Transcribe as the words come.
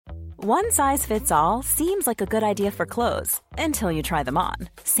One size fits all seems like a good idea for clothes until you try them on.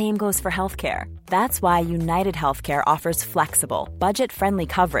 Same goes for healthcare. That's why United Healthcare offers flexible, budget-friendly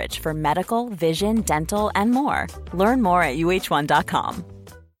coverage for medical, vision, dental, and more. Learn more at uh1.com.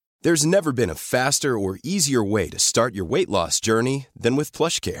 There's never been a faster or easier way to start your weight loss journey than with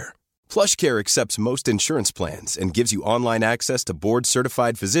PlushCare. PlushCare accepts most insurance plans and gives you online access to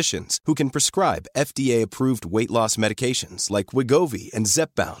board-certified physicians who can prescribe FDA-approved weight loss medications like Wegovy and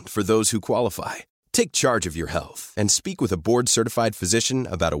Zepbound for those who qualify. Take charge of your health and speak with a board-certified physician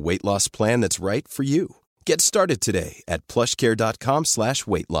about a weight loss plan that's right for you. Get started today at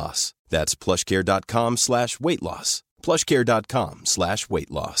plushcare.com/weight loss. That's plushcare.com/weight loss.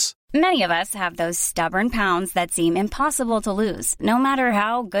 plushcare.com/weight loss. Many of us have those stubborn pounds that seem impossible to lose, no matter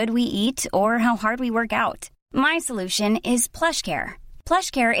how good we eat or how hard we work out. My solution is PlushCare.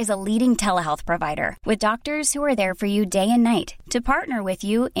 PlushCare is a leading telehealth provider with doctors who are there for you day and night to partner with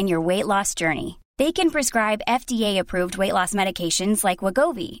you in your weight loss journey. They can prescribe FDA-approved weight loss medications like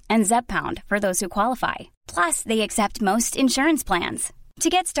Wegovy and Zepbound for those who qualify. Plus, they accept most insurance plans. To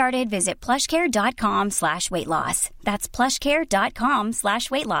get started, visit plushcare.com/weight loss. That's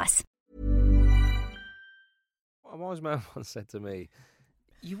plushcare.com/weight loss. A wise man once said to me,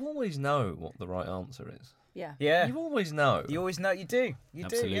 you always know what the right answer is. Yeah. You always know. You always know. You do. You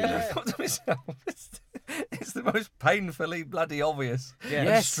Absolutely. do. Yeah. I thought to myself, it's the most painfully bloody obvious Yeah.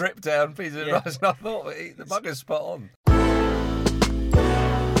 and stripped down piece of advice. And I thought, the bugger's spot on.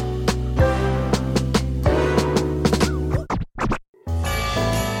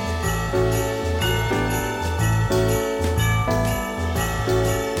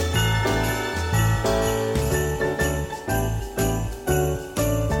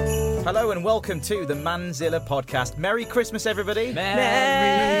 Hello and welcome to the Manzilla podcast. Merry Christmas, everybody. Merry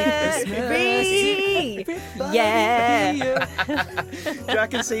Yeah.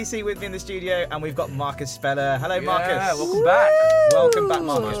 Jack and Cece with me in the studio, and we've got Marcus Speller. Hello, Marcus. Yeah, welcome back. Welcome back,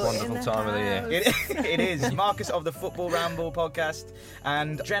 Marcus. Most wonderful time of the year. It is Marcus of the Football Ramble podcast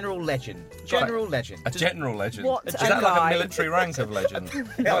and general legend. General legend. A general legend. What Is a that like guy. a military rank of legend? I Like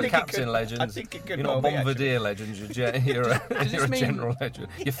think it captain could- legends. I think it could You're not well be, bombardier legends. You're a mean- general legend.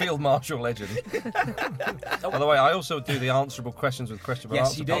 You're field marshal legend. By the way, I also do the answerable questions with question and Yes,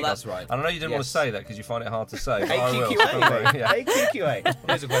 answer. you do. Oh, podcast. that's right. And I know you didn't want to Yes. say that because you find it hard to say. But I will. AQQA. Yeah. AQQA.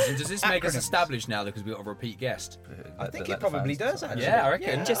 Here's a question. Does this make us Acronyms. established now because we've got a repeat guest? I think Let it the probably fans does, decide. actually. Yeah, I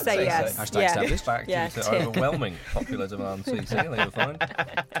reckon. Just I'd say say yes. so. Hashtag Yeah. established. Back Yeah, due to tick. overwhelming popular demand. CC, you'll find.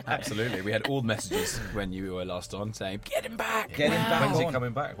 Absolutely. We had all the messages when you were last on saying, get him back. Get him back When's he on.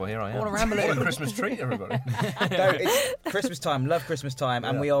 coming back? Well, here I am. What a ramble. What a Christmas treat, everybody. No, it's Christmas time. Love Christmas time,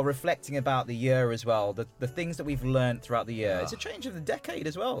 and we are reflecting about the year as well. The things that we've learned throughout the year. It's a change of the decade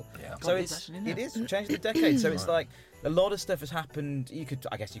as well. Yeah. So it is it's actually, it is a change of the decade. So it's like a lot of stuff has happened.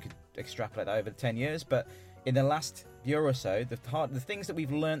 I guess you could extrapolate that over 10 years, but in the last year or so, the things that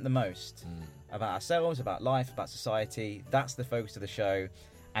we've learned the most about ourselves, about life, about society. That's the focus of the show.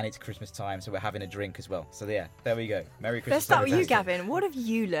 And it's Christmas time, so we're having a drink as well. So yeah, there we go. Merry Christmas. Let's start with you, everybody. Gavin. What have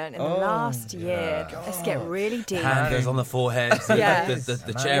you learned in the Oh, last year? Let's get really deep. Hand goes on the forehead. Yes.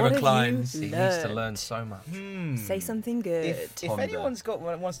 The chair What have reclines. you He needs to learned? learn so much. Say something good. If Ponder. anyone's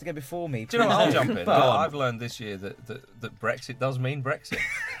wants to go before me, Do you know what? I'll jump in. But- I've learned this year that Brexit does mean Brexit.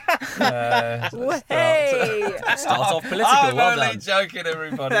 Hey! Starts off political. I'm Well only done. joking,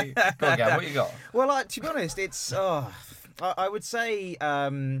 everybody. Go on, Gav, what you got? Well, to be honest, it's I would say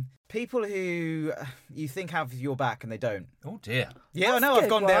people who you think have your back and they don't. Oh, dear. Yeah, I That's know. a I've good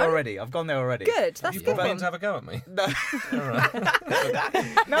gone there one. already. I've gone there already. Good. That's You a good brought me in one. to have a go at me. No, All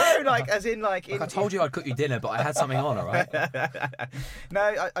right. no, like as in like. I told you I'd cook you dinner, but I had something on, all right?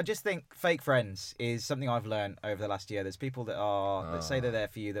 No, I just think fake friends is something I've learned over the last year. There's people that say they're there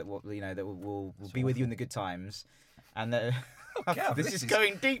for you, that will be with you in the good times, and Gav, this this is is-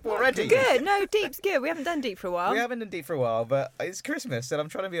 going deep already. Good. No, deep's good. We haven't done deep for a while. We haven't done deep for a while, but it's Christmas and I'm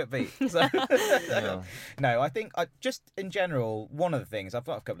trying to be upbeat. So, Yeah. no, I think just in general, one of the things, I've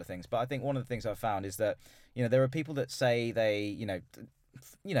got a couple of things, but I think one of the things I've found is that, there are people that say they,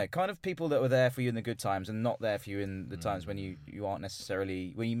 kind of people that were there for you in the good times and not there for you in the times when you aren't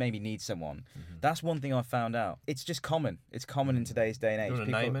necessarily, when you maybe need someone. That's one thing I've found out. It's just common. It's common in today's day and age. You want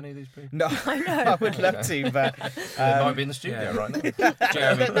to name any of these people? No, I would love to, but They might be in the studio right now.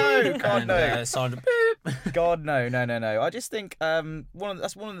 Jeremy. no, God and, no. Simon. God, no. I just think that's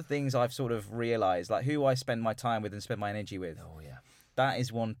one of the things I've sort of realised, like who I spend my time with and spend my energy with. Oh, yeah. That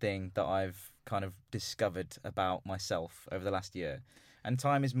is one thing that I've kind of discovered about myself over the last year. and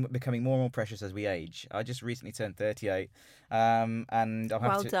time is becoming more and more precious as we age. I just recently turned 38, and I'm happy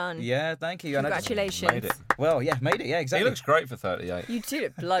Well done. Yeah, thank you. And Congratulations. Made it. Well, yeah, made it. Yeah, exactly. He looks great for 38. You do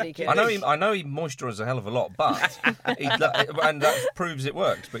look bloody good. I know he moisturises a hell of a lot, but and that proves it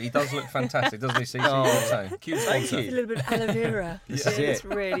works. But he does look fantastic, doesn't he? CC? Cute sponsor. A little bit of aloe vera. This is it. It's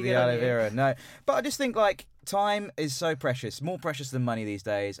really the good. on aloe you. vera. No, but I just think like time is so precious, more precious than money these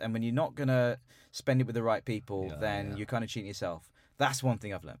days. And when you're not gonna spend it with the right people, then you're kind of cheating yourself. That's one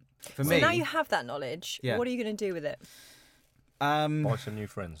thing I've learned. For me, So now you have that knowledge. Yeah. What are you going to do with it? Buy some new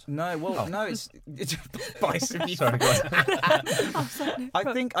friends. No, well, no, it's buy some new Sorry, go on.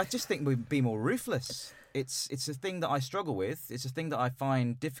 I just think we'd be more ruthless. It's a thing that I struggle with. It's a thing that I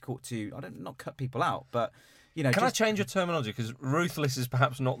find difficult to. Not cut people out, but you know. Can I change your terminology? Because ruthless is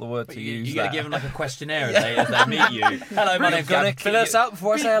perhaps not the word to use. You got to give them like a questionnaire as they meet you. Hello, my name's Gavin. Fill us out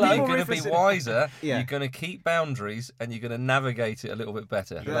before I say hello. You're going to be wiser. Yeah. You're going to keep boundaries, and you're going to navigate it a little bit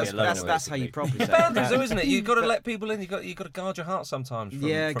better. That's how you properly say Boundaries, it. though, isn't it? You've got to let people in. You've got to guard your heart sometimes from the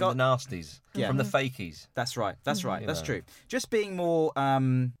nasties, from the fakies. That's right. That's right. That's know. true. Just being more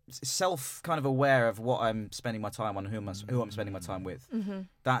self kind of aware of what I'm spending my time on, who I'm spending my time with.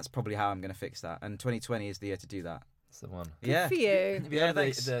 That's probably how I'm going to fix that. And 2020 is the year to do that. That's the one. Yeah. For you. Have you heard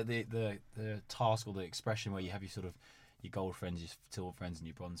the task or the expression where you have your sort of your gold friends, your silver friends, and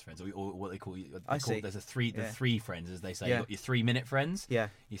your bronze friends, or what they call there's the three friends, as they say. Yeah. You've got your 3-minute friends, your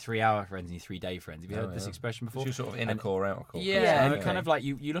 3-hour friends, and your 3-day friends. Have you heard this expression before? It's your sort of inner core, outer core. Yeah, and kind of like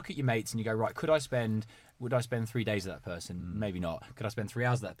you look at your mates and you go, right, would I spend 3 days with that person? Maybe not. Could I spend 3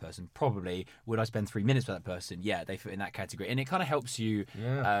 hours with that person? Probably. Would I spend 3 minutes with that person? Yeah, they fit in that category. And it kind of helps you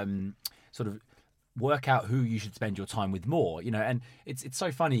sort of work out who you should spend your time with more, you know. And it's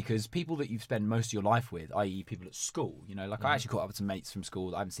so funny because people that you've spent most of your life with, i.e. people at school, you know, like I actually caught up with some mates from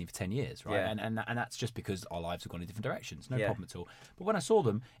school that I haven't seen for 10 years, right? Yeah. And that's just because our lives have gone in different directions, no Yeah. problem at all. But when I saw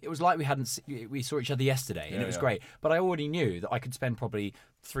them, it was like we saw each other yesterday, and it was great. But I already knew that I could spend probably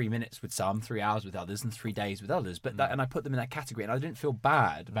 3 minutes with some, 3 hours with others, and 3 days with others. But and I put them in that category, and I didn't feel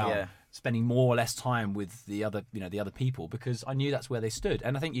bad about spending more or less time with the other people, because I knew that's where they stood.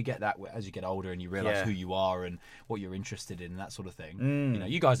 And I think you get that as you get older and you realise who you are and what you're interested in and that sort of thing. You know,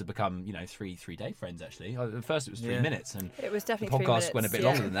 you guys have become 3-day friends actually. At first it was 3 minutes, and It was definitely the 3 podcast minutes, went a bit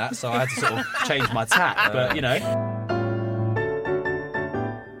longer than that, so I had to sort of change my tack. But you know.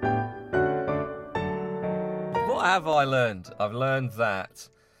 What have I learned? I've learned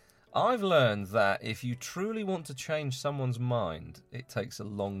that if you truly want to change someone's mind, it takes a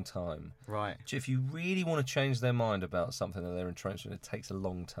long time. Right. If you really want to change their mind about something that they're entrenched in, it takes a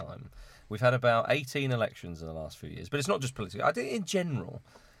long time. We've had about 18 elections in the last few years, but it's not just political. I think in general,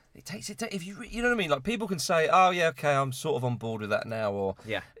 it takes. If you know what I mean, like people can say, "Oh yeah, okay, I'm sort of on board with that now," or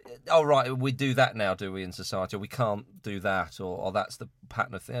 "Oh right, we do that now, do we in society? Or we can't do that, or that's the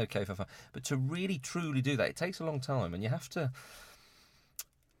pattern of thing." Okay, fine. But to really truly do that, it takes a long time, and you have to.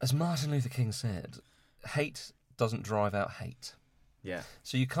 As Martin Luther King said, hate doesn't drive out hate. Yeah.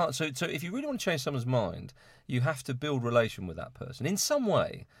 So you can't. So if you really want to change someone's mind, you have to build relation with that person in some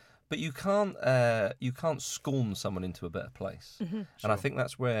way. But you can't scorn someone into a better place. And I think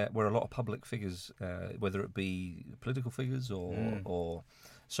that's where a lot of public figures, whether it be political figures or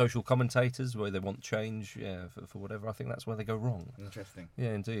social commentators, where they want change for whatever, I think that's where they go wrong. Interesting.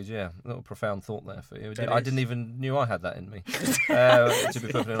 Yeah, indeed, yeah. A little profound thought there for you. I didn't even knew I had that in me, to be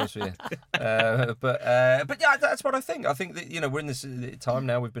perfectly honest with you. But yeah, that's what I think. I think that, we're in this time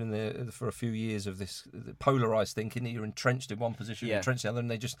now, we've been in for a few years of this polarised thinking, that you're entrenched in one position, entrenched in the other, and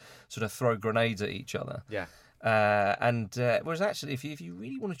they just sort of throw grenades at each other. Yeah. Whereas actually, if you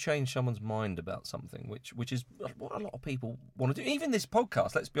really want to change someone's mind about something, which is what a lot of people want to do, even this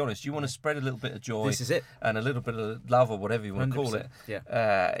podcast, let's be honest, you want to spread a little bit of joy, This is it, and a little bit of love, or whatever you want to call it.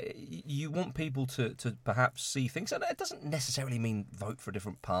 Yeah. You want people to perhaps see things, and it doesn't necessarily mean vote for a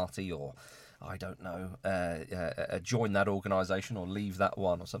different party or, I don't know, join that organisation or leave that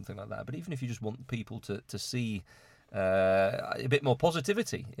one or something like that. But even if you just want people to see a bit more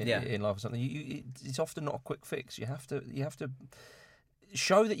positivity in life or something, it's often not a quick fix. You have to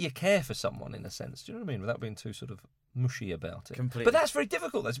show that you care for someone, in a sense. Do you know what I mean? Without being too sort of mushy about it. Completely. But that's very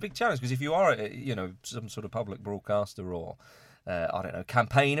difficult. That's a big challenge, because if you are some sort of public broadcaster or I don't know,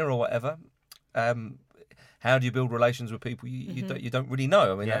 campaigner or whatever, how do you build relations with people you don't really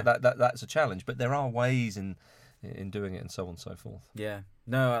know? I mean, that's a challenge. But there are ways in doing it, and so on and so forth. Yeah.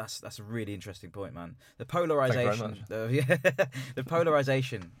 No, that's a really interesting point, man. The polarization, the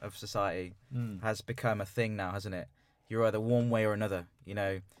polarization of society has become a thing now, hasn't it? You're either one way or another.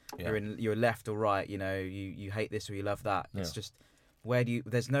 You're left or right. You hate this or you love that. It's just where do you?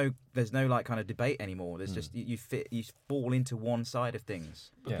 There's no like kind of debate anymore. There's just you fall into one side of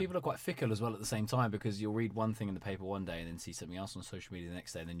things. But people are quite fickle as well at the same time, because you'll read one thing in the paper one day and then see something else on social media the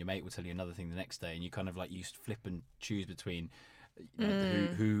next day, and then your mate will tell you another thing the next day, and you kind of like you flip and choose between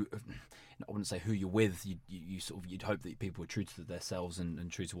who I wouldn't say who you're with. You sort of you'd hope that people are true to themselves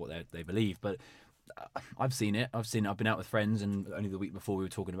and true to what they believe. But I've seen it. I've been out with friends, and only the week before we were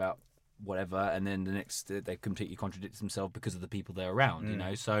talking about whatever, and then the next they completely contradict themselves because of the people they're around. You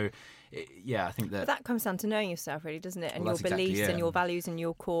know, so I think that comes down to knowing yourself, really, doesn't it? And Well, your that's exactly beliefs it. and your values and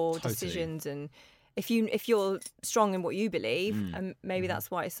your core Totally. decisions. And if you're strong in what you believe, and maybe that's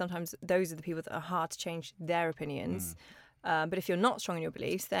why sometimes those are the people that are hard to change their opinions. But if you're not strong in your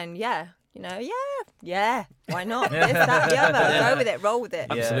beliefs, then why not? This, that, the other. Go with it, roll with it.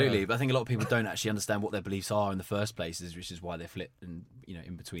 Absolutely, but I think a lot of people don't actually understand what their beliefs are in the first place, which is why they're flipped and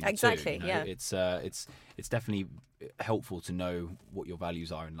in between the two. Exactly, yeah. It's definitely helpful to know what your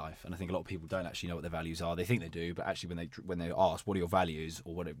values are in life, and I think a lot of people don't actually know what their values are. They think they do, but actually when they ask what are your values,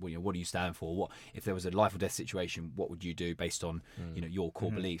 or what do you stand for, what if there was a life or death situation, what would you do based on your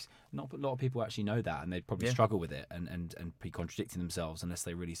core beliefs? Not a lot of people actually know that, and they'd probably struggle with it and be contradicting themselves unless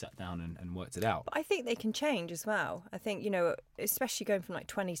they really sat down and worked it out. But I think they can change as well. I think, especially going from like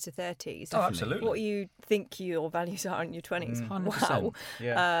 20s to 30s. Oh, absolutely. What you think your values are in your 20s. 100%. Wow.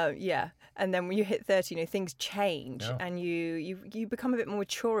 Yeah. And then when you hit 30, things change and you become a bit more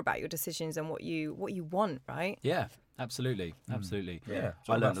mature about your decisions and what you want, right? Yeah, absolutely. Yeah.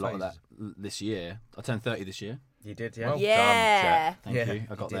 I learned a lot of that this year. I turned 30 this year. You did, yeah. Well Yeah. done, Jack. Thank you.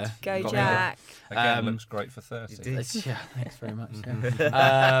 I got there. Go, Got Jack. Again, looks great for 30. Yeah, thanks very much.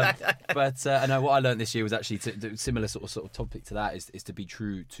 But I know what I learned this year was actually to do similar sort of topic to that is to be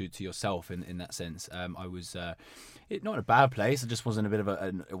true to yourself in that sense. I was not in a bad place. I just wasn't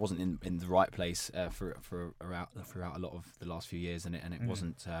it wasn't in the right place throughout a lot of the last few years, and it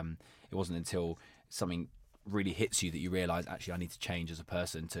wasn't until something really hits you that you realise actually I need to change as a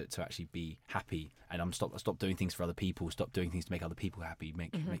person to actually be happy, and stop doing things for other people, stop doing things to make other people happy,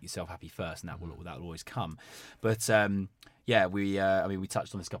 make yourself happy first, and that will always come. But we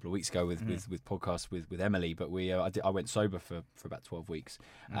touched on this a couple of weeks ago with podcasts with Emily, but I went sober for about 12 weeks,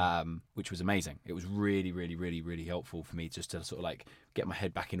 which was amazing. It was really, really, really, really helpful for me just to sort of like get my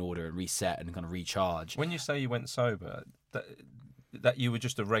head back in order and reset and kind of recharge. When you say you went sober, that you were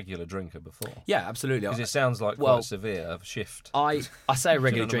just a regular drinker before? Yeah, absolutely. Because it sounds like quite severe of shift. I say a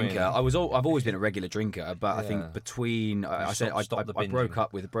regular Do you know drinker. what I mean? I've always been a regular drinker, but I think between I broke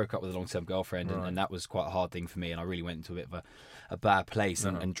up with a long-term girlfriend, and that was quite a hard thing for me, and I really went into a bit of a bad place,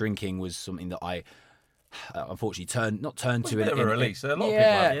 and drinking was something that I unfortunately turned to a bit of a release. A lot of people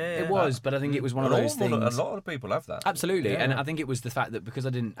yeah, have. it was, but I think it was one of those things. A lot of people have that. Absolutely, and I think it was the fact that because I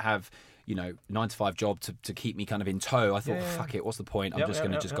didn't have 9-to-5 job to keep me kind of in tow, I thought, fuck it, what's the point? I'm just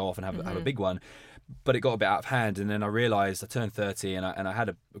going to go off and have a big one. But it got a bit out of hand, and then I realised I turned 30, and I had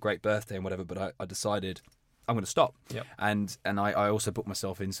a great birthday and whatever, but I decided I'm going to stop. Yep. And I also put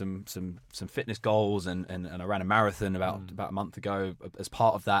myself in some fitness goals, and I ran a marathon about a month ago as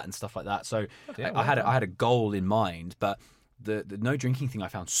part of that and stuff like that. So I had a goal in mind, but the no drinking thing I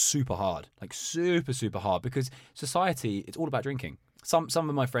found super hard, like super hard, because society, it's all about drinking. Some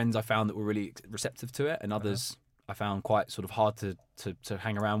of my friends I found that were really receptive to it, and others I found quite sort of hard to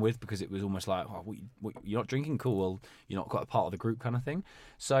hang around with, because it was almost like, you're not drinking? Cool, well, you're not quite a part of the group kind of thing.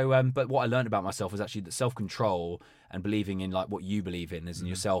 So, but what I learned about myself was actually that self-control and believing in like what you believe in as in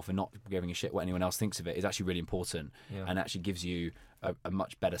yourself, and not giving a shit what anyone else thinks of it, is actually really important, and actually gives you a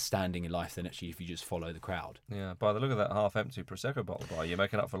much better standing in life than actually if you just follow the crowd. Yeah, by the look of that half-empty Prosecco bottle bar, you're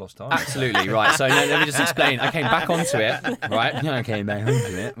making up for lost time. Absolutely, right. So let me just explain. I came back onto it, right? I came back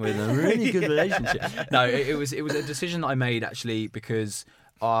onto it with a really good relationship. No, it was a decision that I made actually because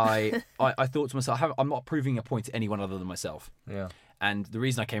I thought to myself, I'm not proving a point to anyone other than myself. Yeah. And the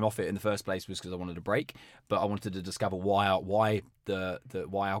reason I came off it in the first place was because I wanted a break, but I wanted to discover why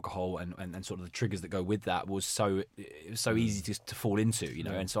alcohol and sort of the triggers that go with that was so easy to fall into,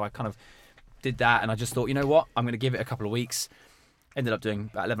 And so I kind of did that, and I just thought, you know what, I'm going to give it a couple of weeks. Ended up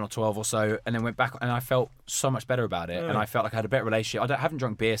doing about 11 or 12 or so, and then went back, and I felt so much better about it, and I felt like I had a better relationship. I haven't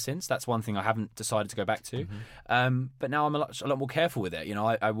drunk beer since. That's one thing I haven't decided to go back to. But now I'm a lot more careful with it.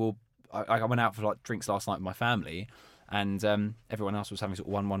 I went out for like drinks last night with my family, and everyone else was having sort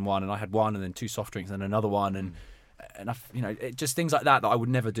of one, and I had one, and then 2 soft drinks, and another one, and just things like that I would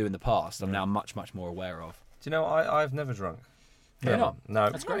never do in the past. I'm now much more aware of. Do you know, I've never drunk. You're not. No.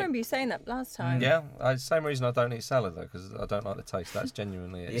 That's I great. remember you saying that last time. Yeah, same reason I don't eat salad though, because I don't like the taste. That's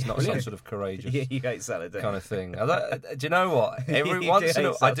genuinely it. It's not some sort of courageous You hate salad, don't kind you? of thing. Do you know what? Every You once do in a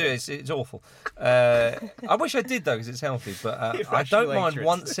hate I do. salad. It's awful. I wish I did though, because it's healthy. But I don't mind hatred.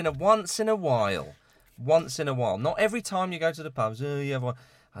 once in a while. Once in a while, not every time you go to the pubs. You have one.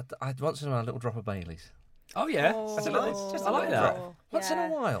 I once in a while a little drop of Bailey's. Oh yeah, Oh, that's nice. just I a like little that. drop. Once in a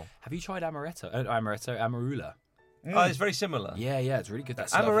while. Have you tried amarula? Oh, it's very similar. Yeah, it's really good.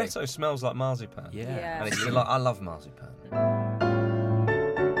 That's Amaretto smells like marzipan. Yeah. And it's like, I love marzipan.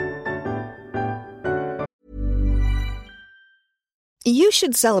 You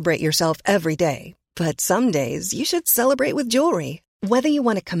should celebrate yourself every day, but some days you should celebrate with jewelry. Whether you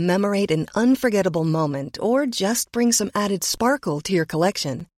want to commemorate an unforgettable moment or just bring some added sparkle to your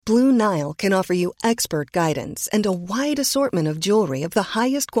collection, Blue Nile can offer you expert guidance and a wide assortment of jewelry of the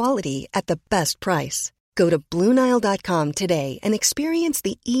highest quality at the best price. Go to BlueNile.com today and experience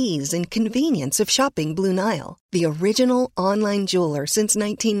the ease and convenience of shopping Blue Nile, the original online jeweler since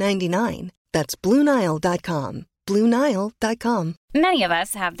 1999. That's BlueNile.com. BlueNile.com. Many of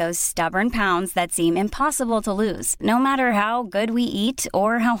us have those stubborn pounds that seem impossible to lose, no matter how good we eat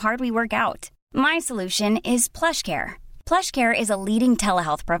or how hard we work out. My solution is PlushCare. PlushCare is a leading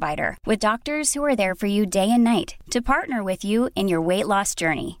telehealth provider with doctors who are there for you day and night to partner with you in your weight loss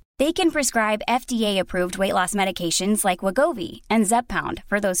journey. They can prescribe FDA-approved weight loss medications like Wegovy and Zepbound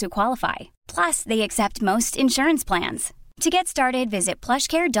for those who qualify. Plus, they accept most insurance plans. To get started, visit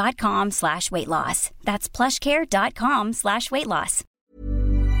plushcare.com/weightloss. That's plushcare.com/weightloss.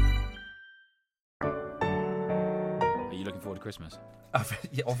 Are you looking forward to Christmas?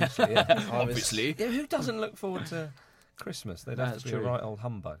 Yeah, obviously, yeah. Obviously. Yeah, who doesn't look forward to Christmas? They'd have That's to be a true. right old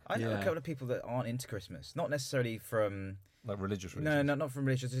humbug. I know a couple of people that aren't into Christmas, not necessarily from Like religious reasons. no, not from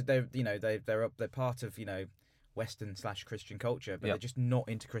religious. They're part of Western/Christian culture, but Yeah. they're just not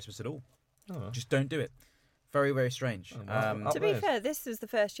into Christmas at all. Oh. Just don't do it. Very, very strange. Up To be theirs. fair, this is the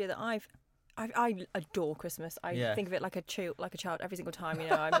first year that I adore Christmas. I Yeah. think of it like a child every single time. You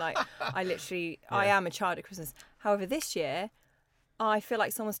know, I'm like, I am a child at Christmas. However, this year, I feel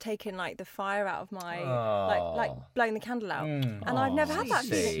like someone's taken like the fire out of my like blowing the candle out, and I've never had that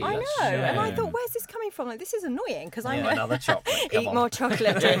see, feeling. I know, that's and I shame. thought, where's this coming from? Like, this is annoying because I know Another chocolate. Come eat on. more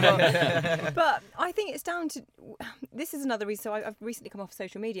chocolate, drink more. But I think it's down to this is another reason. So I've recently come off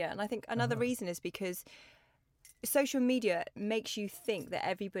social media, and I think another reason is because social media makes you think that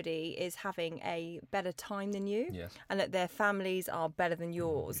everybody is having a better time than you, Yes. and that their families are better than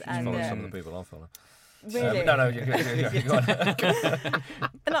yours. You And follow some of the people I follow. really, No, you go on.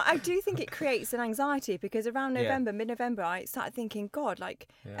 and I do think it creates an anxiety because around November, mid-November, I started thinking, God, like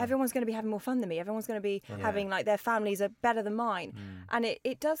everyone's going to be having more fun than me. Everyone's going to be having like their families are better than mine, and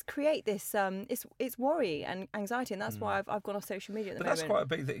it does create this it's worry and anxiety, and that's why I've gone off social media at the But moment. that's quite a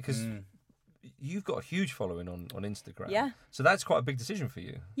big thing because you've got a huge following on Instagram. Yeah. So that's quite a big decision for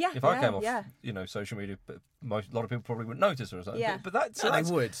you. Yeah, If I yeah, came off, yeah. social media, but a lot of people probably wouldn't notice or something. Yeah. But that's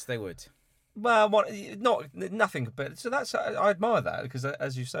They would. Well, nothing. But so that's I admire that because,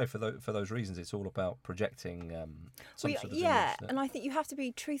 as you say, for those reasons, it's all about projecting some sort of image that- and I think you have to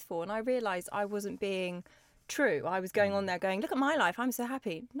be truthful. And I realised I wasn't being true. I was going on there going, look at my life, I'm so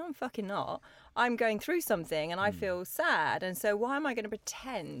happy. No, I'm fucking not. I'm going through something and I feel sad. And so why am I going to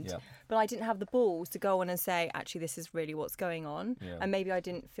pretend? Yeah. But I didn't have the balls to go on and say, actually, this is really what's going on. Yeah. And maybe I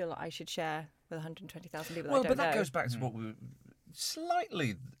didn't feel like I should share with 120,000 people that Well, I don't but that know. goes back to what we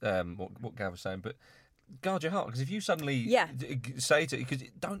slightly what Gav was saying, but guard your heart because if you suddenly say to because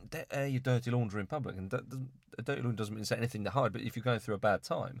don't air your dirty laundry in public, and dirty laundry doesn't mean say anything to hide, but if you're going through a bad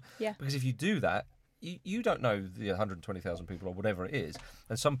time, because if you do that. You don't know the 120,000 people or whatever it is,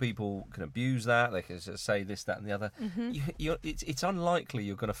 and some people can abuse that. They can say this, that, and the other. It's unlikely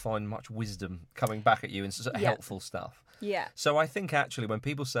you're going to find much wisdom coming back at you and sort of helpful stuff. Yeah. So I think actually when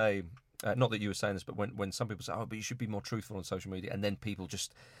people say, not that you were saying this, but when some people say, "Oh, but you should be more truthful on social media," and then people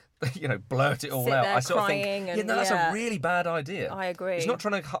just, blurt it all Sit out. there I sort of think, crying that's a really bad idea. I agree. It's not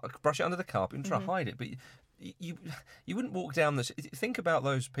trying to brush it under the carpet and try to hide it, but. You wouldn't walk down the. Think about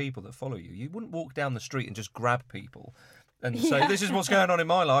those people that follow you. You wouldn't walk down the street and just grab people and say, "This is what's going on in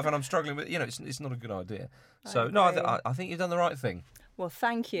my life," and I'm struggling with. It's not a good idea. So no, I think you've done the right thing. Well,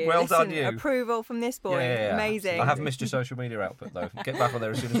 thank you. Well Listen, done, you. Approval from this boy. Yeah. Amazing. I have missed your social media output though. Get back on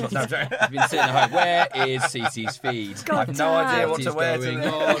there as soon as possible. I've been sitting at home. Where is CC's feed? I have no idea what to wear going today.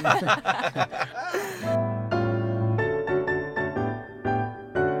 on?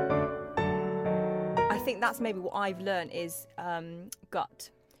 I think that's maybe what I've learned is gut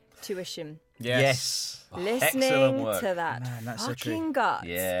tuition. Yes. Listening Excellent work. to that Man, that's so true. fucking gut.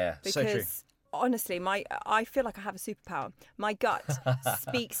 Yeah. Because So true. honestly, I feel like I have a superpower. My gut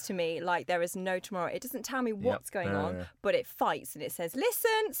speaks to me like there is no tomorrow. It doesn't tell me what's going on, but it fights and it says,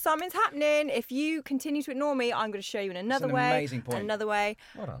 "Listen, something's happening. If you continue to ignore me, I'm going to show you in another way, amazing point. another way."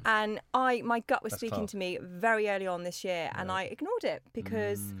 Well done. And my gut was speaking to me very early on this year, and I ignored it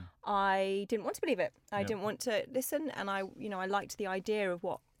because I didn't want to believe it. I didn't want to listen, and I liked the idea of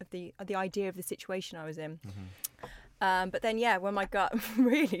the idea of the situation I was in. But then, when my gut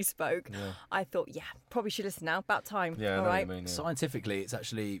really spoke, I thought, probably should listen now. About time. Yeah, all right. Scientifically, it's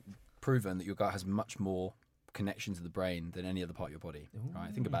actually proven that your gut has much more connection to the brain than any other part of your body.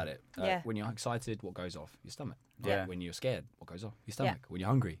 Right? Think about it. When you're excited, what goes off? Your stomach. Right? When you're scared, what goes off? Your stomach. When you're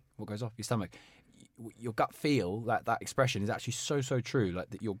hungry, what goes off? Your stomach. Your gut feel, that expression is actually so true.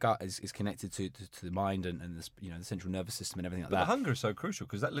 Like that, your gut is connected to the mind and the central nervous system and everything like that. But the hunger is so crucial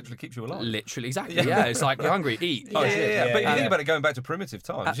because that literally keeps you alive. Literally, exactly. Yeah, it's like you're hungry, eat. But if you think about it, going back to primitive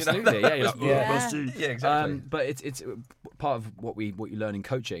times, absolutely. You're like, yeah, exactly. But it's part of what you learn in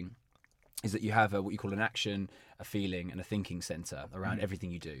coaching is that you have what you call an action, a feeling, and a thinking center around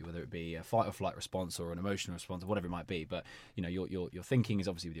everything you do, whether it be a fight or flight response or an emotional response or whatever it might be. But your thinking is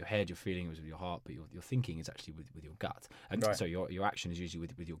obviously with your head, your feeling is with your heart, but your thinking is actually with your gut. And so your action is usually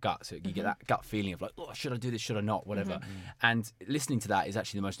with your gut. So you get that gut feeling of like, oh, should I do this? Should I not? Whatever. And listening to that is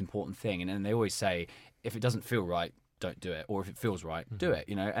actually the most important thing. And then they always say, if it doesn't feel right, don't do it, or if it feels right, do it.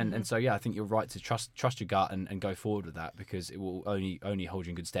 And so I think you're right to trust your gut and go forward with that, because it will only hold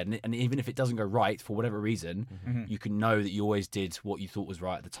you in good stead. And even if it doesn't go right for whatever reason, you can know that you always did what you thought was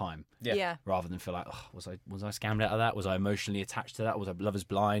right at the time. Rather than feel like, oh, was I scammed out of that? Was I emotionally attached to that? Was I lover's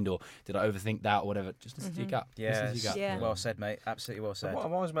blind, or did I overthink that, or whatever? Just listen to your gut. Listen to your gut. Well said, mate. Absolutely well said. What a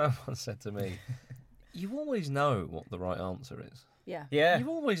wise man once said to me, "You always know what the right answer is." Yeah. You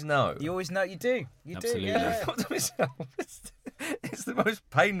always know. You always know. You do. You Absolutely. do. Yeah. I thought to myself, it's the most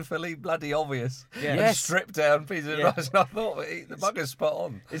painfully bloody obvious Yes. stripped down piece of advice. And I thought the bugger's spot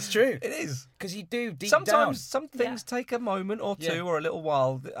on. It's true. It is. Because you do deep Sometimes down. some things take a moment or two or a little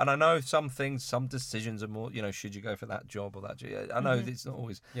while, and I know some decisions are more. Should you go for that job or that job? I know it's not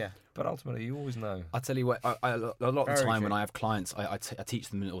always. But ultimately, you always know. I tell you what, a lot of the time when I have clients, I teach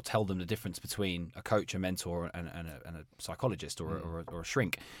them or tell them the difference between a coach, a mentor, and a psychologist or a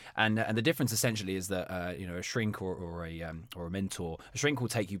shrink. And the difference essentially is that a shrink or a mentor, a shrink will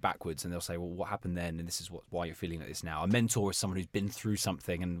take you backwards and they'll say, well, what happened then, and this is why you're feeling like this now. A mentor is someone who's been through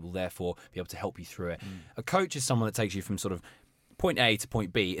something and will therefore be able to help you through it. A coach is someone that takes you from sort of point A to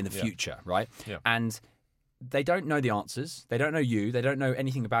point B in the future, right? And they don't know the answers. They don't know you. They don't know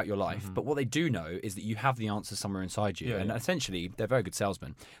anything about your life. But what they do know is that you have the answers somewhere inside you. And essentially, they're very good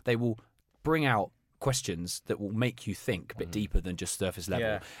salesmen. They will bring out questions that will make you think a bit deeper than just surface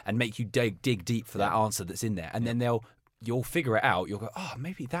level and make you dig deep for that answer that's in there. And then you'll figure it out. You'll go, oh,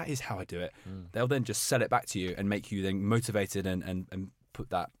 maybe that is how I do it. They'll then just sell it back to you and make you then motivated and put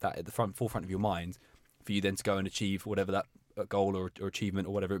that at the forefront of your mind for you then to go and achieve whatever that goal or achievement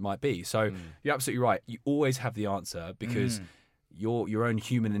or whatever it might be. So you're absolutely right. You always have the answer because your own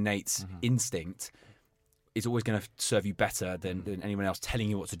human innate instinct is always going to serve you better than anyone else telling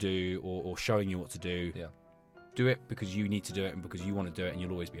you what to do or showing you what to do. Do it because you need to do it and because you want to do it, and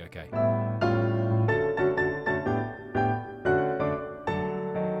you'll always be okay.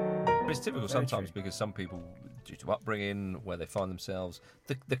 It's typical sometimes because some people, due to upbringing, where they find themselves,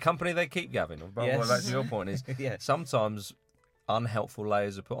 the company they keep, Gavin, back to your point, is sometimes unhelpful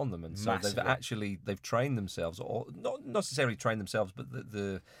layers are put on them, and so they've trained themselves, or not necessarily trained themselves, but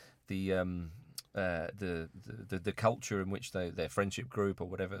the culture in which their friendship group or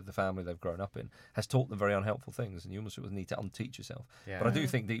whatever the family they've grown up in has taught them very unhelpful things, and you almost need to unteach yourself. But I do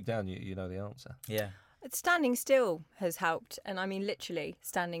think deep down you know the answer. Standing still has helped, and I mean literally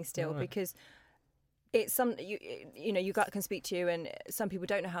standing still, because it's your gut can speak to you, and some people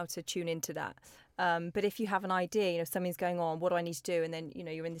don't know how to tune into that. But if you have an idea, something's going on, what do I need to do? And then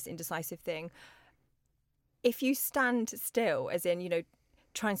you're in this indecisive thing. If you stand still, as in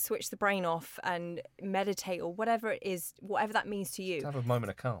try and switch the brain off and meditate or whatever it is, whatever that means to you. To have a moment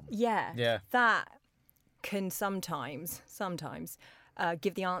of calm. Yeah. That can sometimes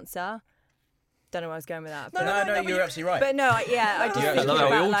give the answer. Don't know where I was going with that. No, you're absolutely right. But I just think we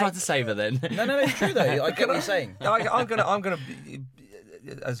about, all tried to save her then. No, it's true though. I get what you're saying. I'm gonna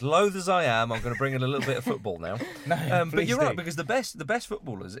as loath as I am, I'm going to bring in a little bit of football now. But you're right, because the best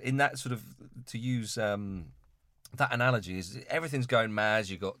footballers in that sort of, to use that analogy, is everything's going mad.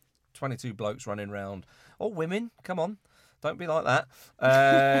 You've got 22 blokes running around, or women. Come on. Don't be like that.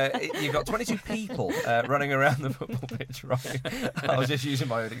 You've got 22 people running around the football pitch, right? I was just using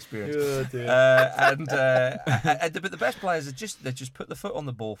my own experience. Oh, dear. But the best players are they just put the foot on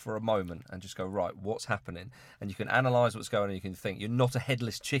the ball for a moment and just go, right, what's happening? And you can analyse what's going on. You can think you're not a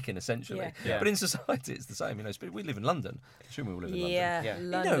headless chicken, essentially. Yeah. But in society, it's the same. We live in London. Assume we all live in London. Yeah,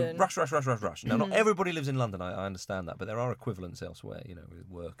 London. Rush. Now, not everybody lives in London. I understand that, but there are equivalents elsewhere. With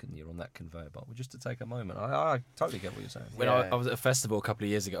work and you're on that conveyor belt. Just to take a moment, I totally get what you're saying. When I was at a festival a couple of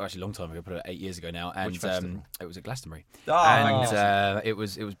years ago, actually a long time ago, probably 8 years ago now, and it was at Glastonbury, and it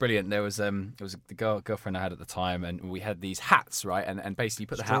was brilliant. There was the girlfriend I had at the time, and we had these hats, right, and basically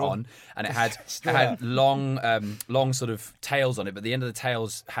put the hat on, and it had long sort of tails on it, but the end of the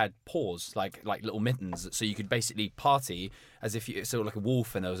tails had paws, like little mittens, so you could basically party as if you sort of like a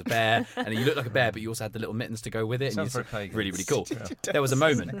wolf, and there was a bear, and you looked like a bear, but you also had the little mittens to go with it. Sounds and very pagan. Really cool. There was a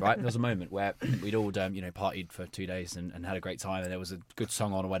moment, right? There was a moment where we'd all partied for 2 days and had a great time, and there was a good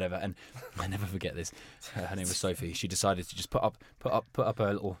song on or whatever, and I never forget this. Her name was Sophie. She decided to just put up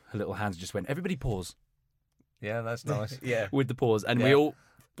her little hands and just went, everybody pause. Yeah, that's nice. Yeah. With the pause, and we all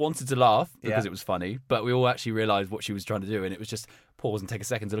wanted to laugh because it was funny, but we all actually realised what she was trying to do, and it was just pause and take a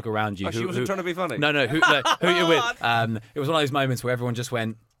second to look around you. She wasn't trying to be funny? No, who you're with. It was one of those moments where everyone just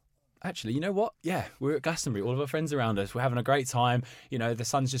went, actually, you know what? Yeah, we're at Glastonbury. All of our friends around us. We're having a great time. The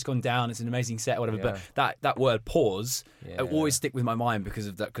sun's just gone down. It's an amazing set, or whatever. Yeah. But that word "pause" it always stick with my mind because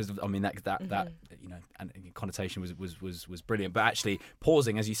of that. Because that and connotation was brilliant. But actually,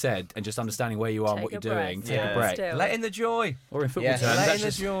 pausing, as you said, and just understanding where you are and what you're doing, take a break, Still. let in the joy, or in football terms, let that's in the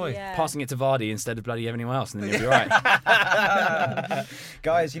just joy. passing it to Vardy instead of bloody anyone else, and then you'll be right.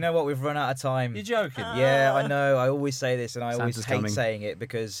 Guys, you know what? We've run out of time. You're joking? Yeah, I know. I always say this, and I always Santa's hate coming. saying it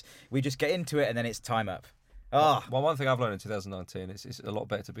because we just get into it and then it's time up. Oh, Well, one thing I've learned in 2019, it's a lot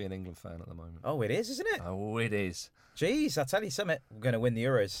better to be an England fan at the moment. oh, it is, isn't it? Oh, it is. Jeez, I tell you something. We're going to win the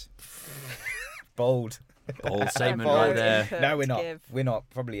Euros. Bold. Bold statement Bold right there. input No, we're to not. give. We're not.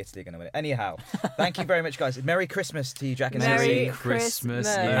 Probably Italy are going to win it. Anyhow, thank you very much, guys. Merry Christmas to you, Jack and Merry Susie. Christmas,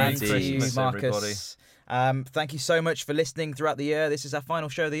 And indeed. to you, Christmas, Marcus. Thank you so much for listening throughout the year. This is our final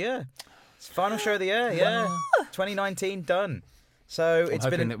show of the year. It's the final show of the year, yeah. 2019 done. So I'm it's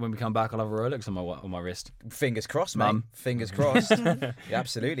hoping been that when we come back, I'll have a Rolex on my wrist. fingers crossed, mate. Mum. Fingers crossed. Yeah,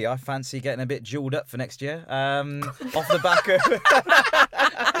 absolutely. I fancy getting a bit jewelled up for next year. Off the back of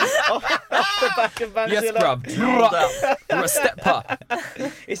Vanzilla. Yes, bruv. You're a stepper.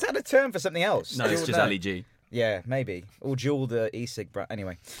 Is that a term for something else? No, it's Jewelled just up? Ali G. Yeah, maybe. Or Jewel the e-cig brand.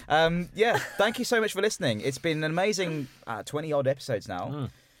 Anyway. Yeah, thank you so much for listening. It's been an amazing 20-odd episodes now.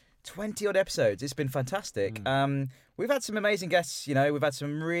 20-odd episodes. It's been fantastic. We've had some amazing guests, We've had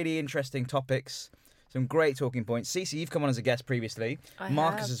some really interesting topics, some great talking points. Cece, you've come on as a guest previously.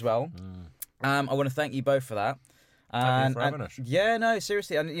 Marcus as well. I want to thank you both for that. Thank you for having us. Yeah, no,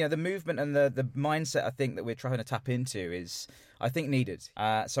 seriously. And, the movement and the mindset I think that we're trying to tap into is, I think, needed.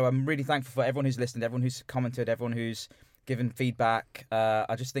 So I'm really thankful for everyone who's listened, everyone who's commented, everyone who's given feedback.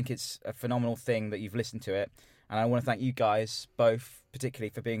 I just think it's a phenomenal thing that you've listened to it. And I want to thank you guys both,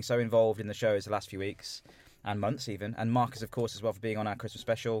 particularly for being so involved in the shows the last few weeks and months even. And Marcus, of course, as well, for being on our Christmas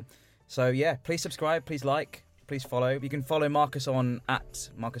special. So, yeah, please subscribe, please like, please follow. You can follow Marcus on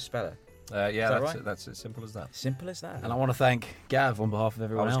 @MarcusSpeller. That's as simple as that. Simple as that. And I want to thank Gav on behalf of I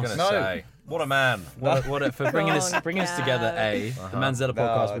everyone was else. going to say, what a man. For bringing us Come on, together. The Manzella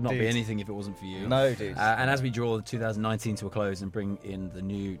podcast would not be dude. anything if it wasn't for you. No, dude. And as we draw 2019 to a close and bring in the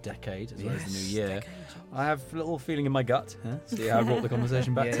new decade as well as the new year, I have a little feeling in my gut. See how I brought the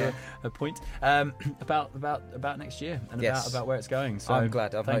conversation back to a point about next year and about where it's going. So I'm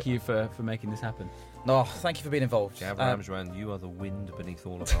glad. Thank you for making this happen. No, thank you for being involved. Gav Ramsran, you are the wind beneath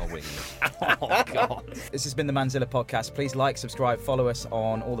all of our wings. Oh, God. This has been the Manzilla podcast. Please like, subscribe, follow us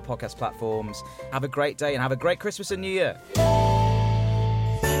on all the podcast platforms. Have a great day and have a great Christmas and New Year.